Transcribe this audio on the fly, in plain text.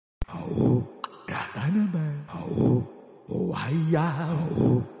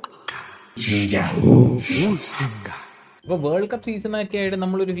അപ്പോൾ world cup സീസണൊക്കെ ആയിട്ട്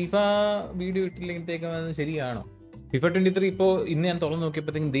നമ്മളൊരു ഫിഫ വീഡിയോ ഇട്ടില്ലെങ്കിലത്തേക്കും ശരിയാണോ? FIFA 23 ഇപ്പോൾ ഇന്ന് ഞാൻ തുറന്ന്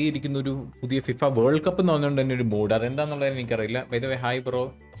നോക്കിയപ്പോഴത്തേക്കും ദേ ഇരിക്കുന്ന ഒരു പുതിയ ഫിഫ വേൾഡ് കപ്പ് എന്ന് പറഞ്ഞുകൊണ്ട് തന്നെ ഒരു ബോർഡ്. അതെന്താണെന്നുള്ളത് എനിക്കറിയില്ല. By the way hi bro.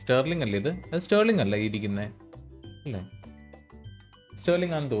 Sterling അല്ലേ ഇത്? അത് സ്റ്റേർലിംഗ് അല്ല ഇരിക്കുന്നത് അല്ലേ?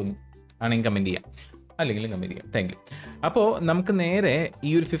 സ്റ്റേർലിംഗ് ആണെന്ന് തോന്നുന്നു. ആണെങ്കിൽ കമൻറ്റ് ചെയ്യാം, അല്ലെങ്കിലും കമൻറ്റ് ചെയ്യാം. Thank you. അപ്പോൾ നമുക്ക് നേരെ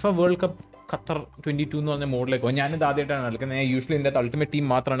ഈ ഒരു ഫിഫ വേൾഡ് കപ്പ് ഖത്തർ 22 എന്ന് പറഞ്ഞ മോഡിലേക്ക് പോകും. ഞാനിത് ആദ്യമായിട്ടാണ് കളിക്കുന്നത്. ഞാൻ യൂഷ്വലി എൻ്റെ അൾട്ടിമേറ്റ് ടീം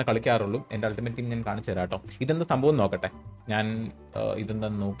മാത്രമാണ് കളിക്കാറുള്ളൂ. എൻ്റെ അൾട്ടിമേറ്റ് ടീം ഞാൻ കാണിച്ചു തരാം കേട്ടോ. ഇതെന്താ സംഭവം നോക്കട്ടെ. ഞാൻ ഇതെന്താ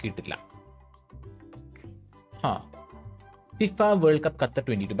നോക്കിയിട്ടില്ല. FIFA world cup Qatar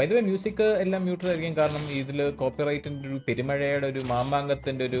 22. By the way music എല്ലാം മ്യൂട്ടഡ് ആയിരിക്കും, കാരണം ഇതിൽ കോപ്പിറൈറ്റിൻ്റെ ഒരു പെരുമഴയുടെ ഒരു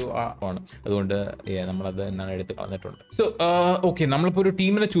മാമാങ്കത്തിൻ്റെ ഒരു ആണ്. അതുകൊണ്ട് നമ്മളത് എന്നാണ് എടുത്ത് കളഞ്ഞിട്ടുണ്ട്. സോ ഓക്കെ, നമ്മളിപ്പോൾ ഒരു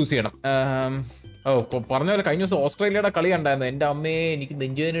ടീമിനെ ചൂസ് ചെയ്യണം. പറഞ്ഞ പോലെ കഴിഞ്ഞ ദിവസം ഓസ്ട്രേലിയയുടെ കളി ഉണ്ടായിരുന്നു. എൻ്റെ അമ്മയെ എനിക്ക്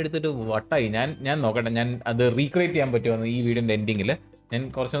നെഞ്ചുവേദന എടുത്തിട്ട് വട്ടായി. ഞാൻ നോക്കട്ടെ, ഞാൻ അത് റീക്രിയേറ്റ് ചെയ്യാൻ പറ്റുമെന്ന് ഈ വീഡിയോൻ്റെ എൻഡിങ്ങിൽ ഞാൻ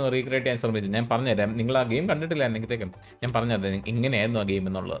കുറച്ചൊന്ന് റീക്രിയേറ്റ് ചെയ്യാൻ ശ്രമിച്ചു. ഞാൻ പറഞ്ഞുതരാം. നിങ്ങൾ ആ ഗെയിം കണ്ടിട്ടില്ല എന്നെങ്കിലത്തേക്കും ഞാൻ പറഞ്ഞുതരാം എങ്ങനെയായിരുന്നു ആ ഗെയിം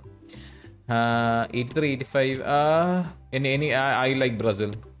എന്നുള്ളത്. 83, 85. ഐ ലൈക്ക്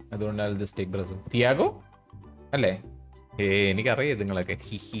ബ്രസീൽ, അതുകൊണ്ട് I just take Brazil. Thiago അല്ലേ? എനിക്കറിയാം നിങ്ങളൊക്കെ.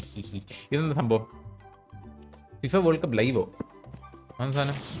 ഇതെന്താ സംഭവം? FIFA world cup ലൈവോ?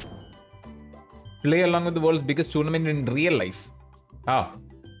 സാധനം play along with worlds biggest tournament in real life.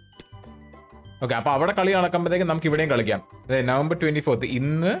 Okay, അപ്പോൾ അവിടെ കളി നടക്കുമ്പോഴത്തേക്കും നമുക്ക് ഇവിടെയും കളിക്കാം. November 24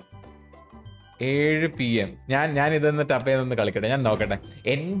 ഇന്ന് 7 PM. ഞാൻ ഇതൊന്ന് ടപ്പ് ചെയ്തൊന്ന് കളിക്കട്ടെ, ഞാൻ നോക്കട്ടെ.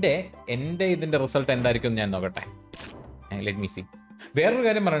 എൻ്റെ ഇതിൻ്റെ റിസൾട്ട് എന്തായിരിക്കും ഞാൻ നോക്കട്ടെ. Let me C. വേറൊരു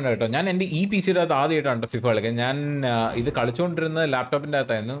കാര്യം പറയണ്ട കേട്ടോ, ഞാൻ എൻ്റെ ഈ PC-യുടെ അകത്ത് ആദ്യമായിട്ടാണ് ഫിഫ കളിക്കുക. ഞാൻ ഇത് കളിച്ചുകൊണ്ടിരുന്നത് ലാപ്ടോപ്പിൻ്റെ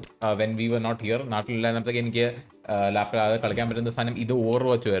അകത്തായിരുന്നു. When we were not here, നാട്ടിലില്ലായിരുന്നപ്പോഴത്തേക്ക് എനിക്ക് ലാപ്ടോപ്പ് അത് കളിക്കാൻ പറ്റുന്ന സാധനം ഇത് ഓവർ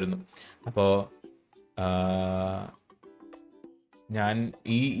വാച്ച് ആയിരുന്നു. അപ്പോൾ ഞാൻ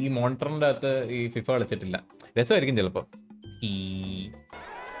ഈ മോണിറ്ററിൻ്റെ അകത്ത് ഈ ഫിഫ കളിച്ചിട്ടില്ല. രസമായിരിക്കും ചിലപ്പോൾ.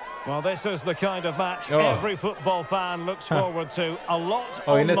 Well, this is the kind of match every football fan looks forward to. A lot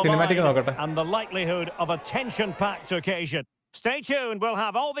on the line and the likelihood of a tension-packed occasion. Stay tuned, we'll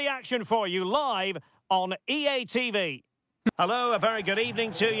have all the action for you live on EA TV. Hello, a very good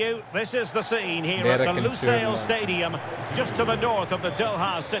evening to you. This is the scene here at the Lusail Stadium, just to the north of the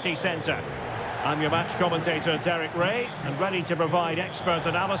Doha city centre. I'm your match commentator, Derek Ray, and ready to provide expert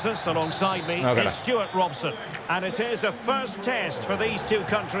analysis alongside me is Stuart Robson. And it is a first test for these two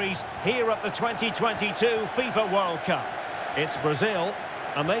countries here at the 2022 FIFA World Cup. It's Brazil,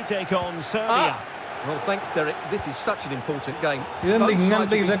 and they take on Serbia. Well, thanks, Derek. This is such an important game. Both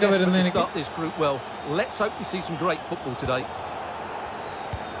sides will be desperate to start this group well. Let's hope we see some great football today.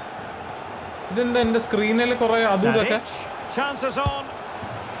 Chances on.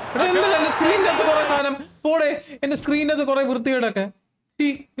 എന്റെ സ്ക്രീനിനകത്ത് കുറെ സാധനം പോടെ. എന്റെ സ്ക്രീനിനകത്ത് കുറെ വൃത്തികേടൊക്കെ.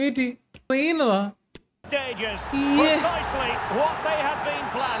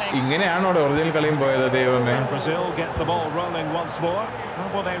 ഇങ്ങനെയാണോ original കളിയും പോയത്? ദൈവമേ.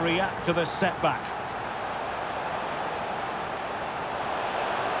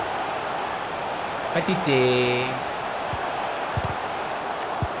 പറ്റിച്ചേ.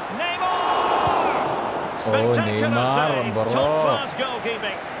 Neymar bro.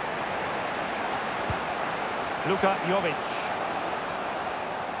 Luka Jovic.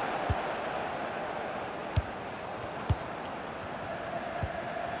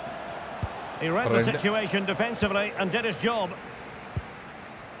 He read the situation defensively and did his job.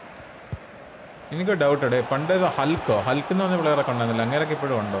 എനിക്ക് ഡൗട്ട് ഉണ്ട്, പണ്ട് ഹൽക്ക് എന്ന് പറഞ്ഞ പ്ലെയറെ കണ്ടില്ല, അങ്ങനെയൊക്കെ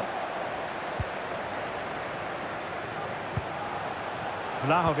ഇപ്പോഴും ഉണ്ടോ?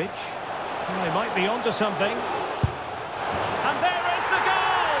 Vlahovic. He might be onto something. And there is the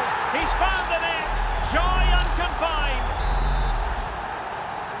goal. He's found the net. Joy unconfined.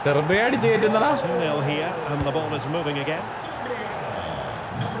 SERBIA 2-0 here, and the ball is moving again.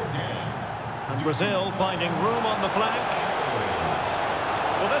 And Brazil finding room on the flank.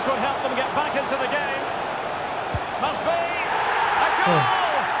 Well, this would help them get back into the game. Must be a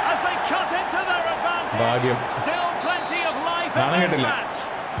goal as they cut into their advantage. Still plenty of life in this match.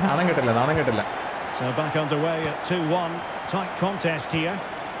 So back underway at 2-1. Tight contest here.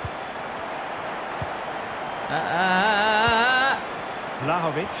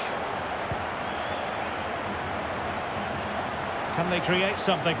 Vlahovic. Can they create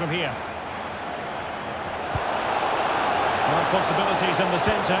something from here? Well, possibilities in the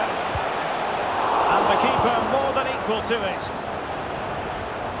centre. And the keeper more than equal to it.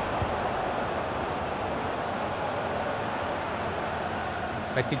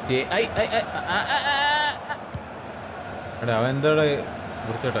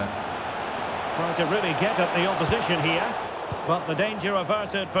 Trying to really get at the opposition here, but the danger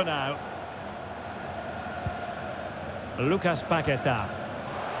averted for now. Lucas Paqueta.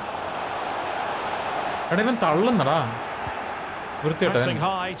 Even തള്ളുന്നടാ. Pressing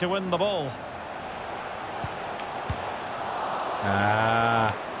high to win the ball.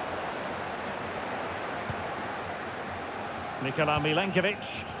 Nikola Milenkovic.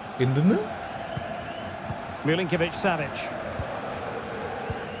 എന്തെന്ന്? Milinkovic Savic.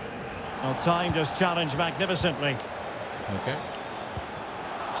 Well, timed his challenge magnificently. Okay.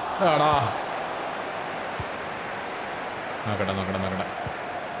 നോക്കട്ടെ.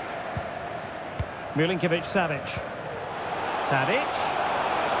 Milinkovic Savic. Tadic.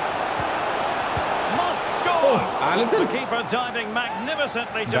 Must score. Alisson. The keeper diving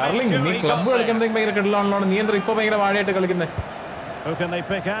magnificently to Darling, make sure നീ he club got കളിക്കുമ്പോഴത്തേക്ക് ഭയങ്കര കിടലാണല്ലോ. നീ എന്താ ഇപ്പൊ ഭയങ്കര വാഴയായിട്ട് കളിക്കുന്നത്? Who can they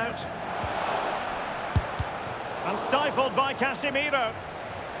pick out? And stifled by Casemiro.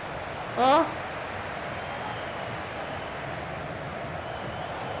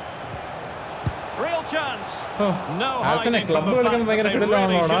 Real chance. No hiding from the fact that they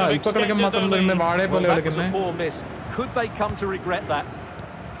really should have extended the lead. Could they come to regret that?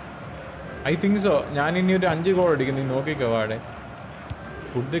 I think so. ഞാൻ ഇനി ഒരു 5 goal അടിക്കും. നീ നോക്കിക്കോ വാടെ.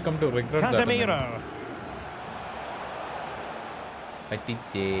 Could they come to regret that? Casemiro.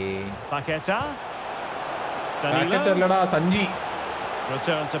 പറ്റിച്ചേ. Paqueta. Packet അല്ലടാ Sanji.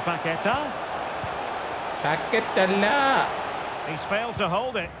 Return to Paqueta. Packet അല്ല. He's failed to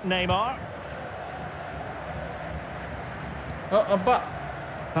hold it. Neymar. അപ്പ.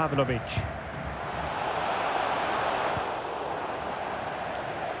 Pavlovic.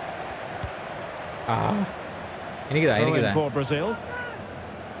 എനിക്കിതാ. For Brazil.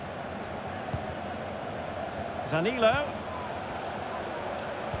 Danilo.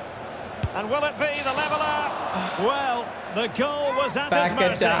 And will it be the leveller? Well, the goal was at his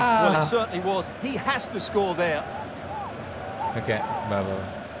mercy. Well, it certainly was. He has to score there. Okay, bye.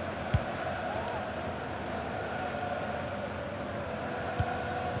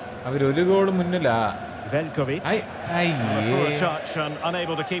 അവരൊരു goal മുന്നിലാ. Velkovic. Poor touch and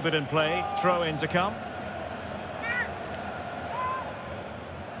unable to keep it in play. Throw in to come.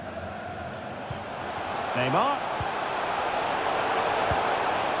 Neymar.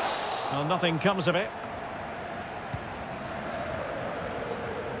 Well, nothing comes of it.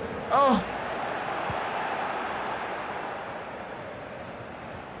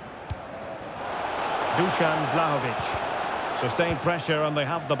 Dusan Vlahovic. Sustained pressure and they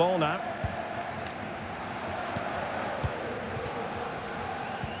have the ball now.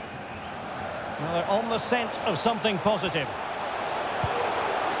 Well, they're on the scent of something positive.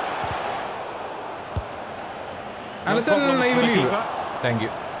 Alisson, I believe. Thank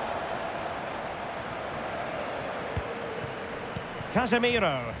you.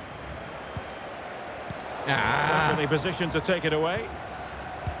 Casemiro. Perfectly positioned to take it away.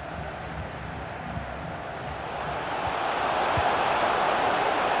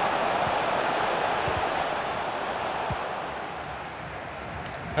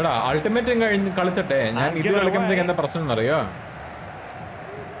 എടാ ultimate കളിച്ചട്ടെ. ഞാൻ ഇത് കളിക്കുമ്പോഴത്തേക്ക് എന്താ പ്രശ്നം എന്നറിയോ?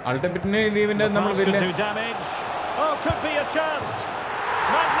 അൾട്ടിമേറ്റിന് ലീവിന്റെ നമ്മൾ Oh, could be a chance.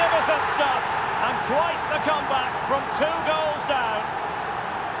 Magnificent stuff. And quite the comeback from 2 goals down.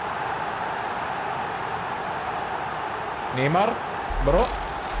 Neymar, bro.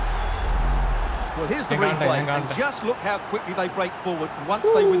 Well, here's the replay. And just look how quickly they break forward once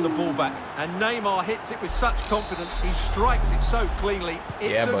they win the ball back. And Neymar hits it with such confidence. He strikes it so cleanly.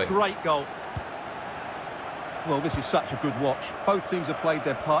 It's a great goal. Well, this is such a good watch. Both teams have played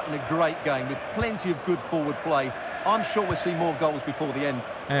their part in a great game with plenty of good forward play. I'm sure we'll see more goals before the end.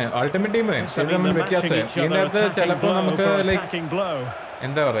 Ultimate team തമ്മിൽ വ്യത്യാസം. ഇതിനകത്ത് ചിലപ്പോൾ നമുക്ക്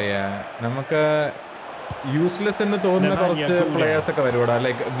എന്താ പറയാ, നമുക്ക് useless എന്ന് തോന്നുന്ന കുറച്ച് പ്ലേയേഴ്സ് ഒക്കെ വരൂടാ.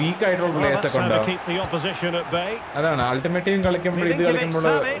 ലൈക്ക് വീക്ക് ആയിട്ടുള്ള പ്ലേയേഴ്സ് ഒക്കെ ഉണ്ടാവും. അതാണ് അൾട്ടിമേറ്റ് ടീം കളിക്കുമ്പോൾ ഇത് കളിക്കുമ്പോൾ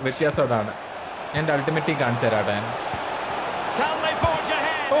വ്യത്യാസം അതാണ്. ഞാൻ അൾട്ടിമേറ്റ് ടീം കാണിച്ചു തരാട്ടെ.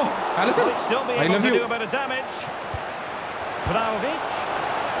 Alisson, I love you.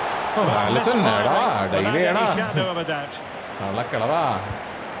 Alisson,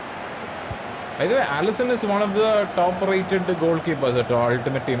 by the way, Alisson is one of the top-rated goalkeepers at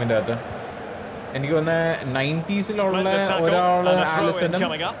Ultimate Team in that. എനിക്ക് തോന്നുന്നു 90s-ലുള്ള ഒരാള് ആലിസണും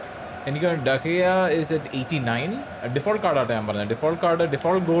എനിക്ക് ഡഹയ is at 89. ഡിഫോൾട്ട് കാർഡ് ആട്ടെ ഞാൻ പറഞ്ഞത്.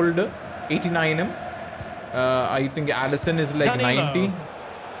 Default gold 89-ഉം I think Alisson is like 90.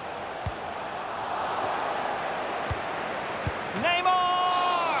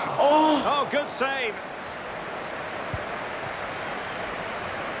 Oh, good save.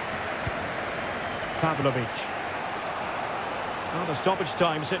 Pavlovic. Oh, the stoppage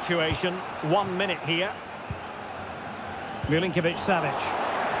time situation. 1 minute here. Milinkovic Savic.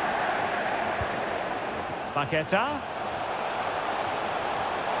 Paqueta.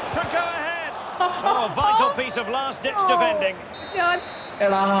 Could go ahead. Oh, a vital piece of last-ditch defending.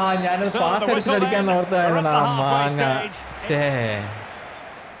 ഞാനൊരു pass അടിച്ചിടിക്കാൻ ഓർത്തായിരുന്നു മാങ്ങ.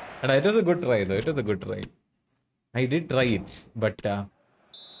 It was a good try though. It was a good try. I did try it, but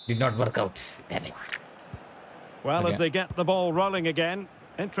did not work out. Damn it. Well, as they get the ball rolling again,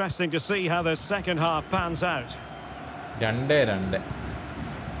 interesting to see how the second half pans out. 2-2.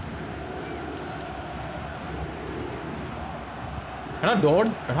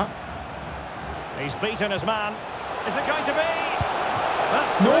 He's beaten his man. Is it going to be?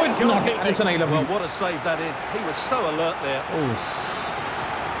 No, it's not. Listen, I love you. Well, what a save that is. He was so alert there. Oh.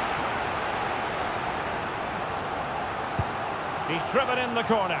 He's driven in the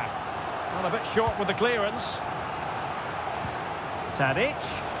corner. Well, a bit short with the clearance. Tadic.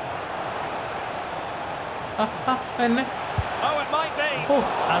 Oh, it might be. Oh.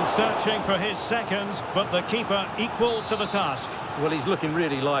 And searching for his second, but the keeper equal to the task. Well, he's looking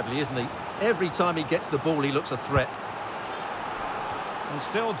really lively, isn't he? Every time he gets the ball, he looks a threat. And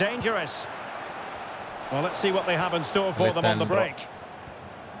still dangerous. Well, let's see what they have in store for them on the break.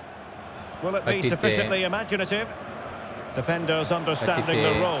 Will it be sufficiently imaginative? Defenders understanding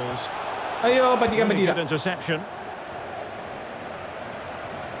their roles. Really good interception.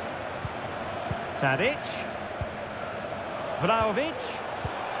 Tadic. Vlahovic.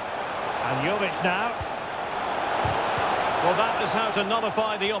 And Jovic now. Well, that is how to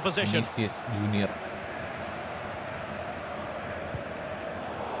nullify the opposition. Vinicius Junior.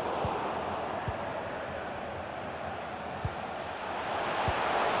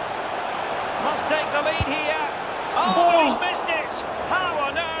 Must take the lead here. Oh, he's missed it. How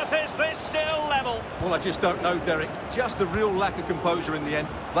on earth is this still level? Well, I just don't know, Derek. Just a real lack of composure in the end.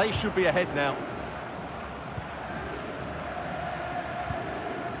 They should be ahead now.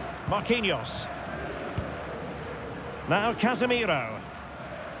 Marquinhos. Now Casemiro.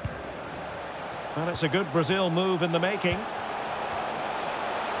 Well, it's a good Brazil move in the making.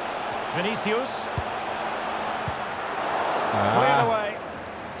 Vinicius. Cleared away.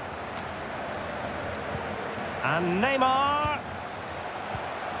 And Neymar.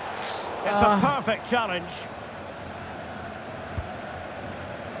 It's a perfect challenge.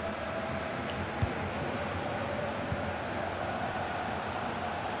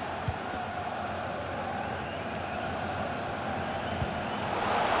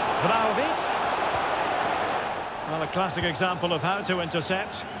 Vlahovic. Well, a classic example of how to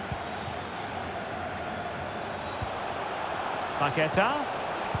intercept. Paqueta.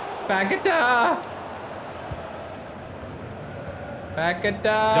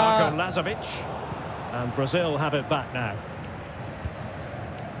 Darko Lazovic. And Brazil have it back now.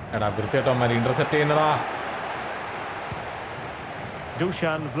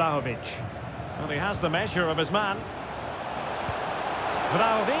 Dusan Vlahovic. Well, he has the measure of his man.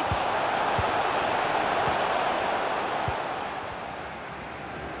 Vlahovic.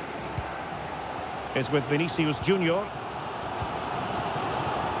 It's with Vinicius Junior.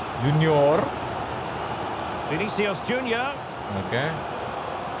 Vinicius Junior. Okay.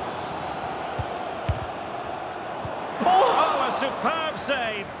 Oh, a superb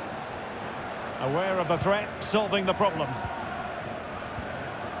save. Aware of the threat, solving the problem.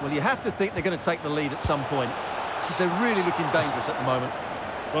 Well, you have to think they're going to take the lead at some point. They're really looking dangerous at the moment.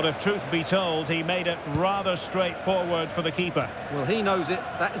 But if truth be told, he made it rather straightforward for the keeper. Well, he knows it.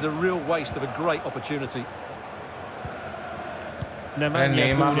 That is a real waste of a great opportunity. And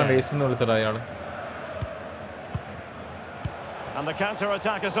the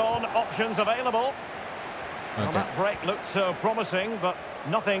counter-attack is on. Options available. Okay. Well, that break looked so promising, but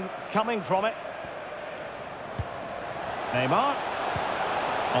nothing coming from it. Neymar.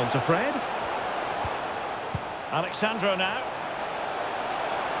 On to Fred. Alexandro now.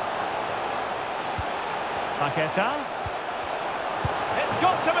 Paqueta. It's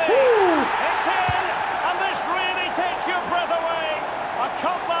got to be! It's in! And this really takes your breath away! A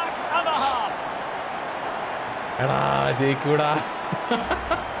comeback and a half!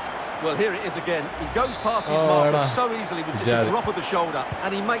 Well, here it is again. He goes past his marker so easily with just a drop of the shoulder,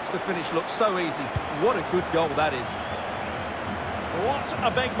 and he makes the finish look so easy. What a good goal that is. What a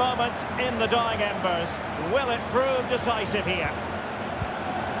big moment in the dying embers. Will it prove decisive here?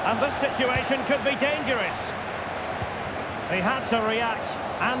 And this situation could be dangerous. They had to react,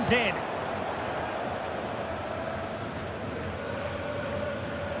 and did.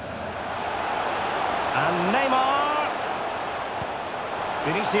 And Neymar.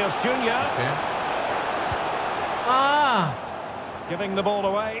 Vinicius Junior. Okay. Giving the ball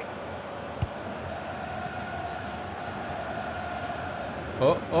away.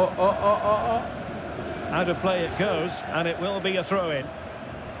 Oh. Out of play it goes, and it will be a throw-in.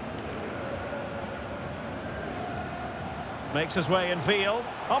 Makes his way in field.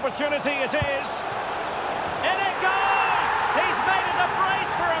 Opportunity it is. In it goes! He's made it a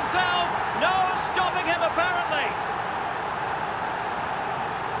brace for himself. No stopping him, apparently.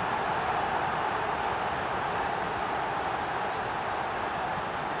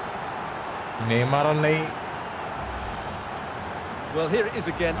 Neymar on the... Well, here it is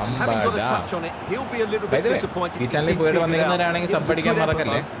again. And having got a touch on it, he'll be a little bit disappointed. This channel is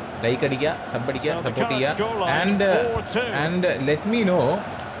like and let me know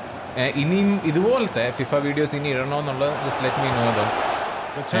ഇനിയും ഇതുപോലത്തെ FIFA videos ഇനി ഇടണമെന്നുള്ള just let me know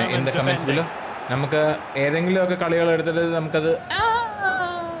in the comments below. നമുക്ക് ഏതെങ്കിലും ഒക്കെ കളികൾ എടുത്തിട്ട് നമുക്കത്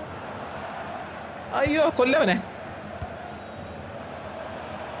അയ്യോ കൊല്ലവനെ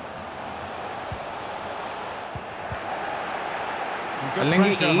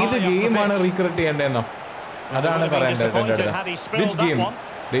അല്ലെങ്കിൽ ഏത് ഗെയിമാണ് റീക്രിയേറ്റ് ചെയ്യേണ്ടതെന്നോ അതാണ് പറയേണ്ടത്. Which game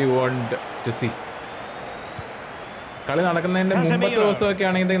do you want to see? കളി നടക്കുന്നതിന്റെ മുമ്പത്തെ ദിവസമൊക്കെ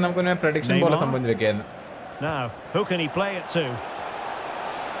ആണെങ്കിൽ നമുക്ക് പ്രഡിക്ഷൻ പോലെ സംഭവിച്ചു വെക്കായിരുന്നു. Now, who can he play it to?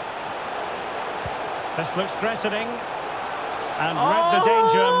 This looks threatening and read the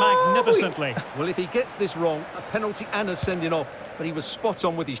danger magnificently. Well, if he gets this wrong, a penalty and a sending off, but he was spot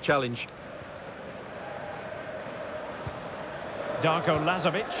on with his challenge. Darko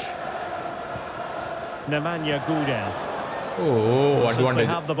Lazovic. Nemanja Gudel. Oh, advantage. They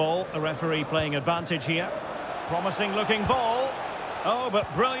have the ball. The referee playing advantage here. Promising looking ball. Oh, but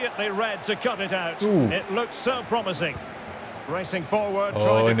brilliantly read to cut it out. Ooh. It looks so promising. Racing forward,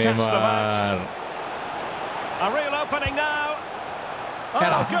 trying to catch the match. A real opening now.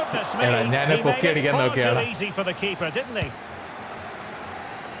 Oh, goodness me. He made it far too easy for the keeper, didn't he?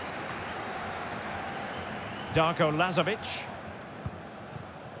 Darko Lazovic.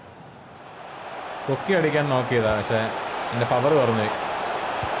 പൊക്കി അടിക്കാൻ നോക്കിയതാ പക്ഷെ എന്റെ power പറഞ്ഞു.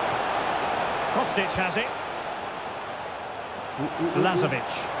 Kostic has it.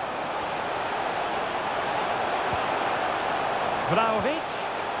 Lazovic. Vlahovic.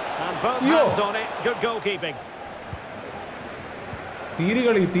 And both hands on it. Good goalkeeping.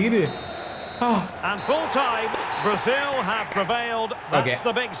 തീര്. And full time. Brazil have prevailed. That's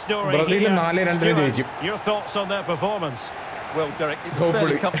the big story. Brazil 4-2 ജയിക്കും. Your thoughts on their performance? Well, Derek, it was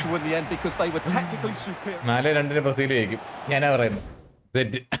fairly comfortable in the end because they were tactically superior. 4-2 Brazil ജയിക്കും. ഞാനാ പറയുന്നത്.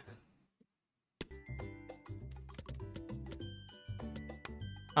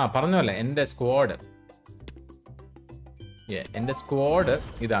 പറഞ്ഞല്ലേ എന്റെ squad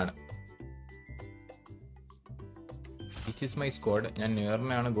ഇതാണ്. This is my squad. ഞാൻ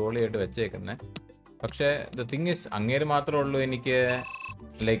ന്യൂറിനെയാണ് ഗോളിയായിട്ട് വെച്ചേക്കുന്നത്. പക്ഷേ ദ തിങ് ഈസ് അങ്ങേര് മാത്രമേ ഉള്ളൂ എനിക്ക്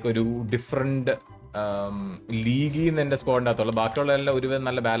ലൈക്ക് ഒരു ഡിഫറെൻറ്റ് ലീഗിൽ നിന്ന് എൻ്റെ സ്ക്വാഡിൻ്റെ അകത്തുള്ളൂ. ബാക്കിയുള്ള എല്ലാം ഒരുവിധം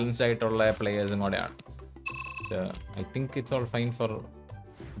നല്ല ബാലൻസ്ഡ് ആയിട്ടുള്ള പ്ലേയേഴ്സും കൂടെയാണ്. I think it's all fine for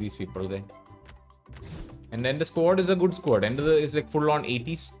these people. എൻ്റെ squad is A good squad. എൻ്റെ is like full on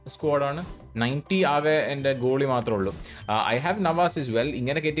 80s സ്ക്വാഡാണ്. 90 ആകെ എൻ്റെ ഗോളി മാത്രമേ ഉള്ളൂ. I have Nawaz is well.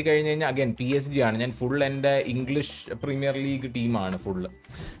 ഇങ്ങനെ കെറ്റി കഴിഞ്ഞ് കഴിഞ്ഞാൽ അഗൈൻ PSG ആണ്. ഞാൻ ഫുൾ എൻ്റെ ഇംഗ്ലീഷ് പ്രീമിയർ ലീഗ് ടീമാണ് ഫുള്ള്.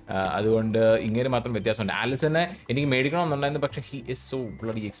 അതുകൊണ്ട് ഇങ്ങനെ മാത്രം വ്യത്യാസമുണ്ട്. ആലിസനെ എനിക്ക് മേടിക്കണമെന്നുണ്ടായിരുന്നു, പക്ഷേ he is so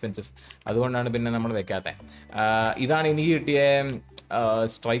bloody expensive. അതുകൊണ്ടാണ് പിന്നെ നമ്മൾ വെക്കാത്തത്. ഇതാണ് എനിക്ക് കിട്ടിയ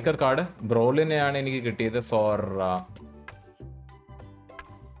സ്ട്രൈക്കർ കാർഡ്. ബ്രോളിനെയാണ് എനിക്ക് കിട്ടിയത് ഫോർ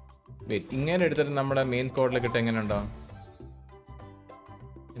ഇങ്ങനെ എടുത്തിട്ട് നമ്മുടെ മെയിൻ സ്ക്വാഡിലേക്ക് ഇട്ട് എങ്ങനെ ഉണ്ടാവും?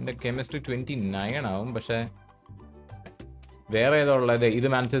 എൻ്റെ കെമിസ്ട്രി 29 ആവും. പക്ഷേ വേറെ ഏതോ ഉള്ളത് ഇത്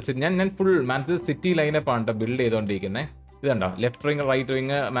മാഞ്ചസ്റ്റർ സിറ്റി. ഞാൻ ഫുൾ മാഞ്ചസ്റ്റർ സിറ്റി ലൈനപ്പാണ് കേട്ടോ ബിൽഡ് ചെയ്തുകൊണ്ടിരിക്കുന്നത്. ഇതുണ്ടോ left wing right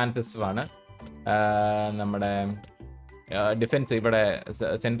wing Manchester ആണ്. നമ്മുടെ ഡിഫൻസ് ഇവിടെ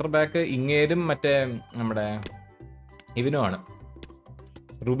സെൻറ്റർ ബാക്ക് ഇങ്ങേരും മറ്റേ നമ്മുടെ ഇവനുമാണ്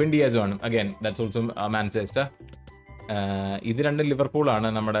റൂബൻ ഡിയാസും ആണ്. Again that's also Manchester. ഇത് രണ്ടും ലിവർപൂളാണ്.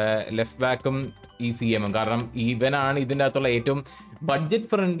 നമ്മുടെ ലെഫ്റ്റ് ബാക്കും ഈ CM-ഉം. കാരണം ഇവനാണ് ഇതിൻ്റെ അകത്തുള്ള ഏറ്റവും budget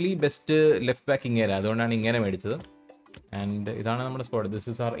friendly best left back ഇങ്ങനെ. അതുകൊണ്ടാണ് ഇങ്ങനെ മേടിച്ചത്. ആൻഡ് ഇതാണ് നമ്മുടെ squad. This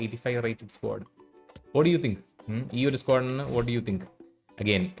is R 85 rated squad. What do you think? ഈ ഒരു സ്ക്വാഡിന് what do you think?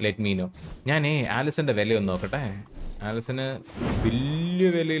 Again let me no. ഞാൻ ആലിസൻ്റെ വിലയൊന്ന് നോക്കട്ടെ. ആലിസന് വലിയ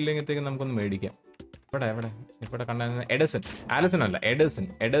വിലയില്ലെങ്കിലത്തേക്ക് നമുക്കൊന്ന് മേടിക്കാം. ഇവിടെ കണ്ട എഡേഴ്സൺ. ആലിസൺ അല്ല,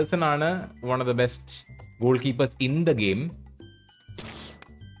 എഡേഴ്സൺ ആണ് one of the best goal keepers in the game.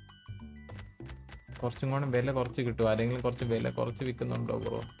 കുറച്ചും കൂടെ വില കുറച്ച് കിട്ടും. ആരെങ്കിലും കുറച്ച് വില കുറച്ച് വിൽക്കുന്നുണ്ടോ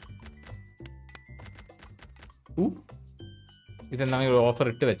ബ്രോ? ഇതെന്താ ഒരു ഓഫർ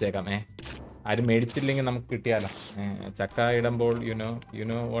ഇട്ട് വെച്ചേക്കാം. ആരും മേടിച്ചില്ലെങ്കിൽ നമുക്ക് കിട്ടിയാലോ. ചക്ക ഇടുമ്പോൾ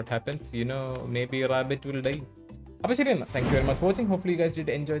you know what happens, may be rabbit will die. അപ്പോൾ ശരി എന്നാൽ thank you very much watching. Hopefully guys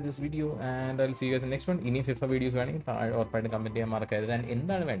did enjoy this video and I will see you guys in next one. ഇനി FIFA വീഡിയോസ് വേണമെങ്കിൽ ഉറപ്പായിട്ട് കമൻറ്റ് ചെയ്യാൻ മറക്കരുത്.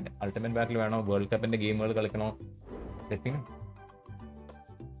 എന്താണ് വേണ്ടത്? അൾട്ടിമേറ്റ് ബാറ്റിൽ വേണോ? വേൾഡ് കപ്പിൻ്റെ ഗെയിമുകൾ കളിക്കണോ? Let me no.